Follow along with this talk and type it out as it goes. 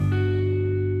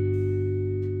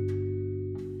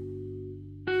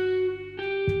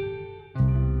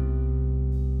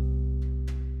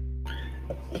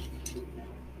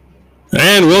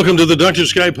And welcome to the Dr.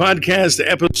 Sky Podcast,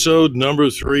 episode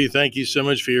number 3. Thank you so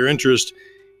much for your interest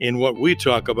in what we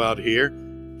talk about here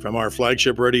from our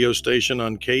flagship radio station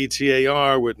on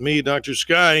KTAR with me, Dr.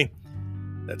 Sky.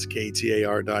 That's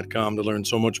KTAR.com to learn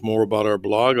so much more about our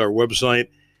blog, our website.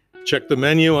 Check the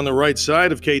menu on the right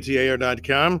side of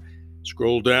KTAR.com.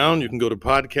 Scroll down. You can go to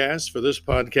podcasts for this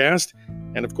podcast.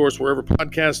 And, of course, wherever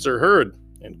podcasts are heard,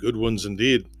 and good ones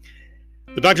indeed.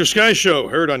 The Dr. Sky Show,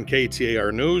 heard on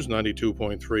KTAR News,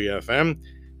 92.3 FM,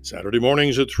 Saturday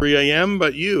mornings at 3 a.m.,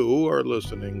 but you are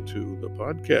listening to the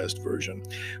podcast version.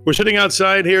 We're sitting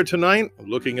outside here tonight,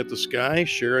 looking at the sky,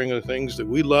 sharing the things that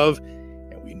we love,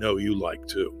 and we know you like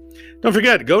too. Don't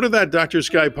forget, go to that Dr.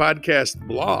 Sky Podcast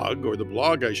blog, or the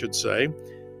blog, I should say,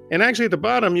 and actually at the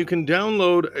bottom, you can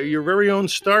download your very own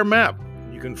star map.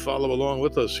 You can follow along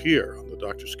with us here on the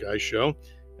Dr. Sky Show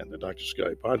and the Dr.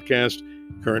 Sky Podcast.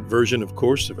 Current version, of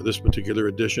course, for this particular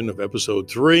edition of episode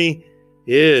 3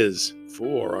 is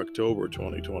for October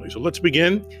 2020. So let's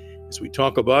begin as we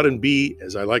talk about and be,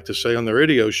 as I like to say on the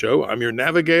radio show, I'm your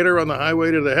navigator on the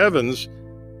highway to the heavens.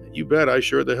 And you bet I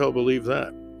sure the hell believe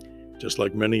that. Just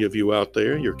like many of you out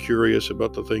there, you're curious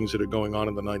about the things that are going on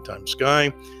in the nighttime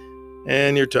sky,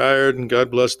 and you're tired, and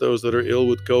God bless those that are ill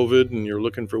with COVID, and you're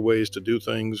looking for ways to do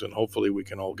things, and hopefully we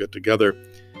can all get together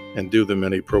and do the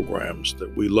many programs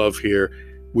that we love here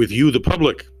with you, the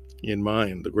public, in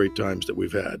mind, the great times that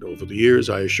we've had over the years.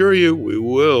 I assure you, we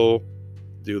will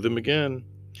do them again.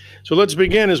 So let's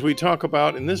begin as we talk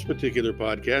about, in this particular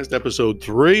podcast, episode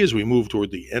 3, as we move toward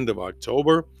the end of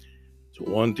October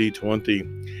 2020.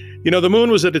 You know, the moon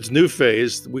was at its new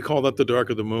phase. We call that the dark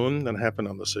of the moon. That happened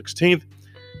on the 16th.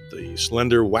 The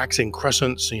slender waxing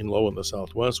crescent seen low in the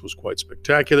southwest was quite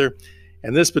spectacular.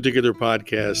 And this particular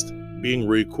podcast being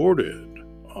recorded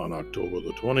on October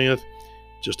the 20th,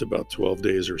 just about 12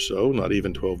 days or so, not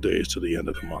even 12 days to the end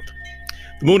of the month.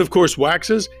 The moon, of course,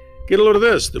 waxes. Get a load of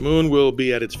this. The moon will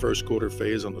be at its first quarter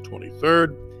phase on the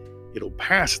 23rd. It'll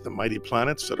pass the mighty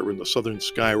planets that are in the southern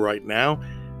sky right now,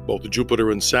 both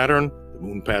Jupiter and Saturn. The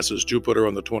moon passes Jupiter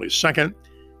on the 22nd,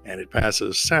 and it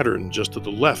passes Saturn just to the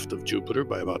left of Jupiter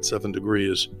by about 7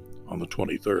 degrees on the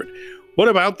 23rd. What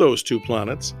about those two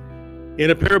planets? In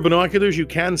a pair of binoculars, you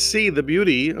can see the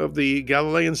beauty of the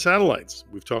Galilean satellites.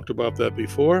 We've talked about that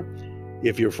before.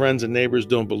 If your friends and neighbors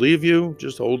don't believe you,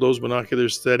 just hold those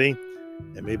binoculars steady,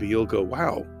 and maybe you'll go,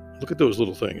 wow, look at those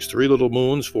little things. 3 little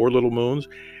moons, 4 little moons.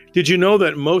 Did you know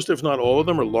that most, if not all of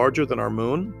them, are larger than our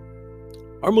moon?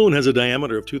 Our moon has a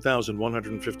diameter of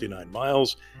 2,159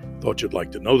 miles. Thought you'd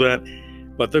like to know that.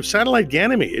 But the satellite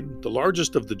Ganymede, the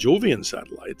largest of the Jovian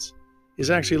satellites, is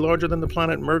actually larger than the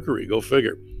planet Mercury. Go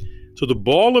figure. So the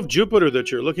ball of Jupiter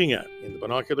that you're looking at in the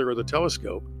binocular or the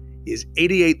telescope is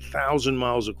 88,000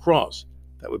 miles across.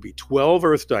 That would be 12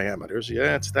 Earth diameters.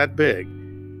 Yeah, it's that big.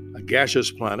 A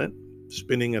gaseous planet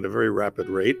spinning at a very rapid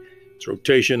rate. Its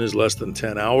rotation is less than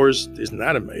 10 hours. Isn't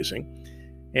that amazing?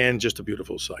 And just a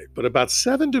beautiful sight. But about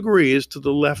 7 degrees to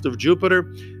the left of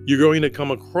Jupiter, you're going to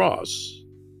come across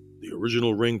the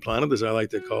original ring planet, as I like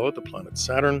to call it, the planet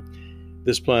Saturn.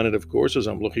 This planet, of course, as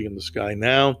I'm looking in the sky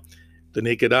now, the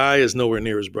naked eye is nowhere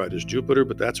near as bright as Jupiter,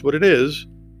 but that's what it is.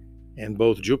 And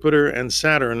both Jupiter and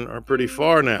Saturn are pretty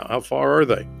far now. How far are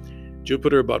they?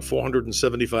 Jupiter about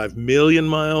 475 million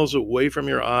miles away from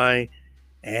your eye,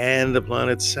 and the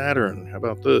planet Saturn, how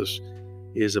about this,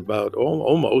 is about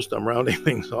almost, I'm rounding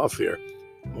things off here,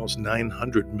 almost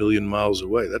 900 million miles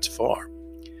away. That's far.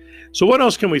 So what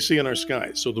else can we see in our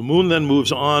skies? So the moon then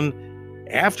moves on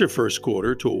after first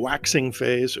quarter to a waxing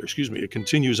phase, it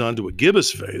continues on to a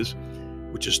gibbous phase,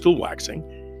 which is still waxing.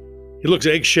 It looks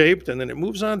egg-shaped, and then it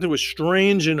moves on to a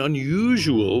strange and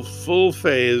unusual full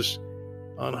phase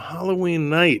on Halloween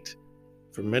night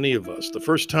for many of us. The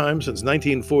first time since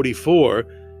 1944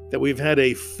 that we've had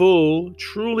a full,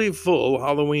 truly full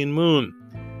Halloween moon.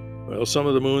 Well, some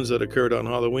of the moons that occurred on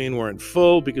Halloween weren't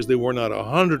full because they were not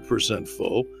 100%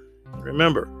 full.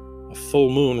 Remember, a full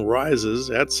moon rises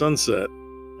at sunset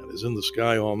and is in the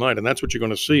sky all night, and that's what you're going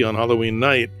to see on Halloween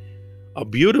night. A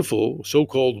beautiful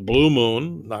so-called blue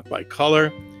moon, not by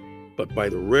color, but by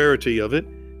the rarity of it.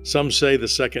 Some say the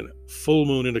second full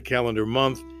moon in a calendar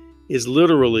month is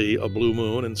literally a blue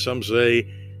moon, and some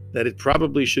say that it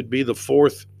probably should be the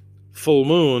 4th full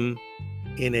moon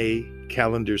in a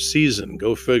calendar season.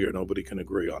 Go figure, nobody can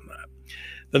agree on that.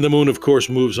 Then the moon, of course,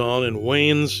 moves on and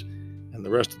wanes, and the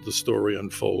rest of the story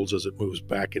unfolds as it moves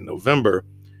back in November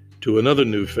to another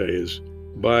new phase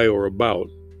by or about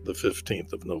the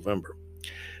 15th of November.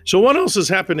 So what else is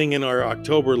happening in our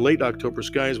late October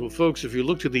skies? Well, folks, if you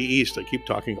look to the east, I keep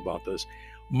talking about this,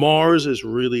 Mars is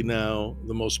really now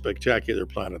the most spectacular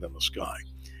planet in the sky.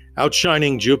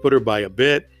 outshining Jupiter by a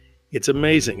bit. It's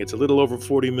amazing. It's a little over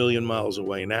 40 million miles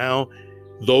away now.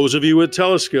 Those of you with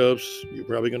telescopes, you're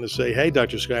probably going to say, hey,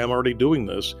 Dr. Sky, I'm already doing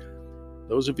this.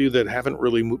 Those of you that haven't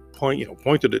really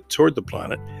pointed it toward the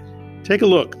planet, take a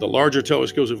look. The larger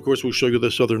telescopes, of course, will show you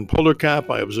the southern polar cap.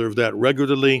 I observe that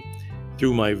regularly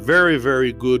through my very,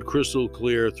 very good crystal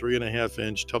clear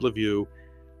 3.5-inch teleview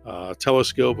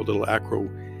telescope, a little an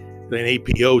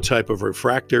APO type of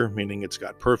refractor, meaning it's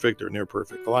got perfect or near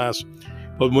perfect glass.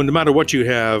 But no matter what you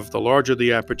have, the larger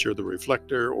the aperture, the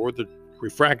reflector or the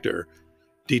refractor,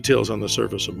 details on the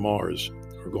surface of Mars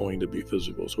are going to be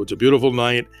visible. So it's a beautiful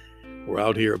night. We're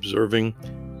out here observing,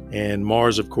 and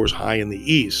Mars, of course, high in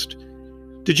the east.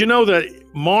 Did you know that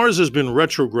Mars has been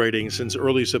retrograding since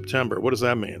early September? What does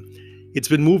that mean? It's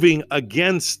been moving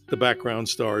against the background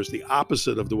stars, the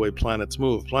opposite of the way planets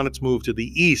move. Planets move to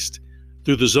the east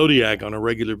through the zodiac on a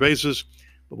regular basis,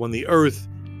 but when the Earth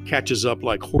catches up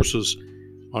like horses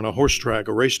on a horse track,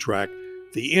 a racetrack,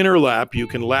 the inner lap, you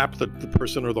can lap the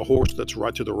person or the horse that's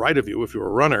right to the right of you if you're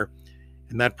a runner,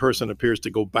 and that person appears to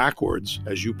go backwards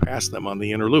as you pass them on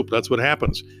the inner loop. That's what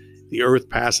happens. The Earth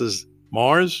passes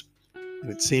Mars,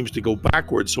 and it seems to go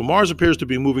backwards. So Mars appears to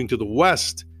be moving to the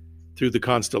west through the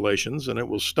constellations, and it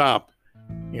will stop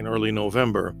in early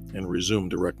November and resume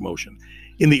direct motion.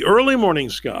 In the early morning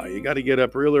sky, you got to get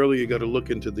up real early. You got to look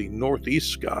into the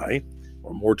northeast sky,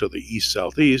 or more to the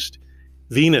east-southeast.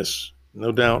 Venus,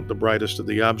 no doubt the brightest of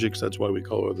the objects. That's why we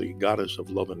call her the goddess of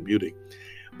love and beauty.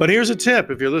 But here's a tip.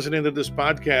 If you're listening to this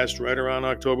podcast right around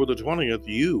October the 20th,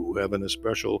 you have a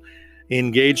special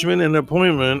engagement and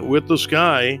appointment with the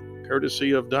sky,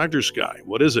 courtesy of Dr. Sky.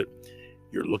 What is it?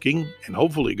 You're looking, and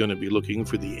hopefully going to be looking,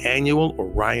 for the annual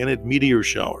Orionid meteor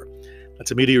shower.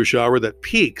 That's a meteor shower that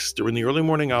peaks during the early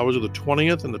morning hours of the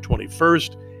 20th and the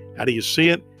 21st. How do you see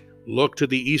it? Look to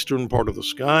the eastern part of the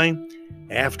sky.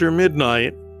 After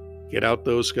midnight, get out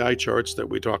those sky charts that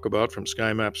we talk about from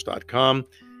skymaps.com,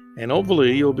 and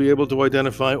hopefully you'll be able to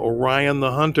identify Orion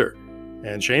the Hunter.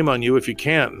 And shame on you if you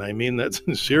can't, and I mean that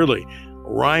sincerely.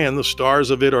 Orion, the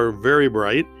stars of it are very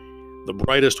bright. The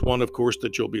brightest one, of course,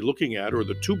 that you'll be looking at, or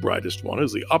the two brightest one,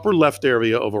 is the upper left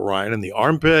area of Orion in the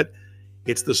armpit.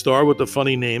 It's the star with the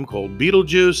funny name called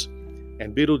Betelgeuse,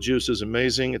 and Betelgeuse is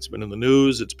amazing. It's been in the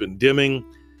news. It's been dimming.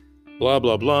 Blah,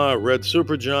 blah, blah, red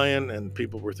supergiant, and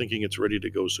people were thinking it's ready to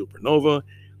go supernova.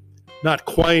 Not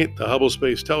quite. The Hubble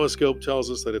Space Telescope tells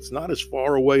us that it's not as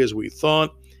far away as we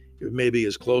thought. It may be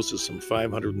as close as some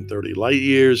 530 light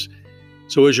years.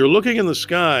 So as you're looking in the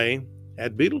sky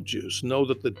at Betelgeuse, know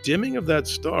that the dimming of that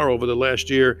star over the last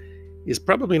year is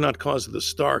probably not caused by the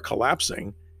star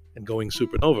collapsing and going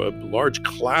supernova. A large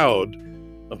cloud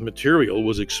of material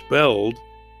was expelled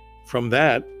from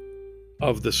that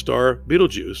of the star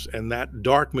Betelgeuse, and that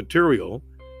dark material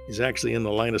is actually in the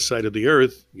line of sight of the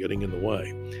Earth, getting in the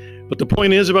way. But the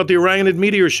point is about the Orionid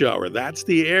meteor shower. That's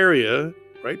the area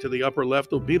right to the upper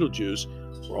left of Betelgeuse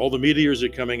where all the meteors are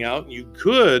coming out. You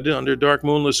could, under dark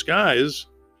moonless skies,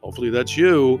 hopefully that's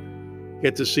you,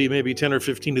 get to see maybe 10 or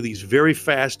 15 of these very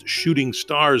fast shooting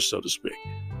stars, so to speak.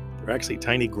 They're actually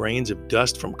tiny grains of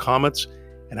dust from comets.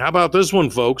 And how about this one,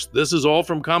 folks? This is all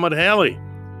from Comet Halley.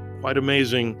 Quite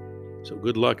amazing. So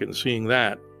good luck in seeing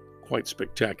that. Quite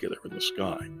spectacular in the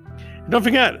sky. And don't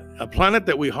forget, a planet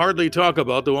that we hardly talk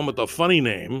about, the one with the funny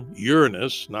name,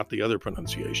 Uranus, not the other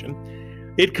pronunciation.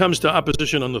 It comes to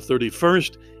opposition on the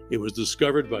 31st. It was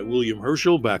discovered by William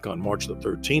Herschel back on March the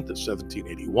 13th of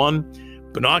 1781.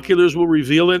 Binoculars will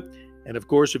reveal it. And of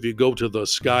course, if you go to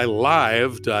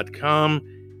theskylive.com,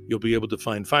 you'll be able to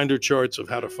find finder charts of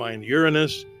how to find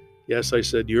Uranus. Yes, I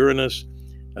said Uranus.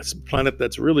 That's a planet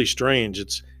that's really strange.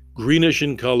 It's greenish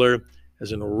in color,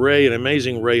 has an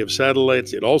amazing array of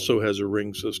satellites. It also has a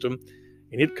ring system,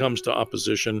 and it comes to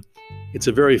opposition. It's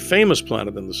a very famous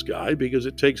planet in the sky because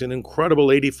it takes an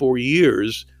incredible 84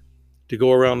 years to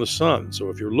go around the sun. So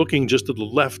if you're looking just to the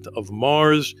left of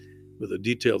Mars with a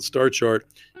detailed star chart,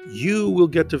 you will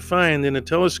get to find in a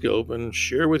telescope and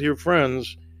share with your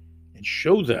friends and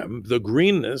show them the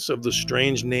greenness of the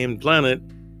strange named planet,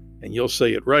 and you'll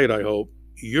say it right, I hope,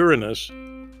 Uranus,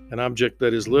 an object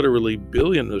that is literally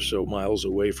billion or so miles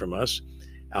away from us,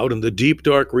 out in the deep,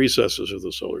 dark recesses of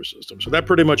the solar system. So that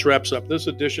pretty much wraps up this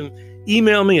edition.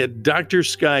 Email me at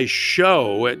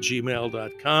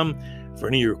drsskyshow@gmail.com for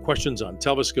any of your questions on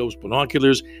telescopes,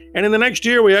 binoculars. And in the next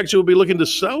year, we actually will be looking to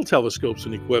sell telescopes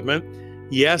and equipment.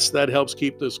 Yes, that helps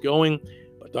keep this going.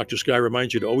 But Dr. Sky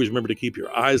reminds you to always remember to keep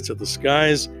your eyes to the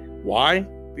skies. Why?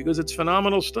 Because it's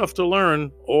phenomenal stuff to learn,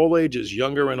 all ages,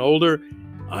 younger and older.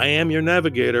 I am your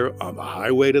navigator on the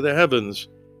highway to the heavens,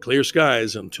 Clear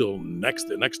skies until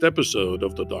the next episode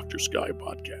of the Dr. Sky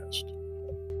Podcast.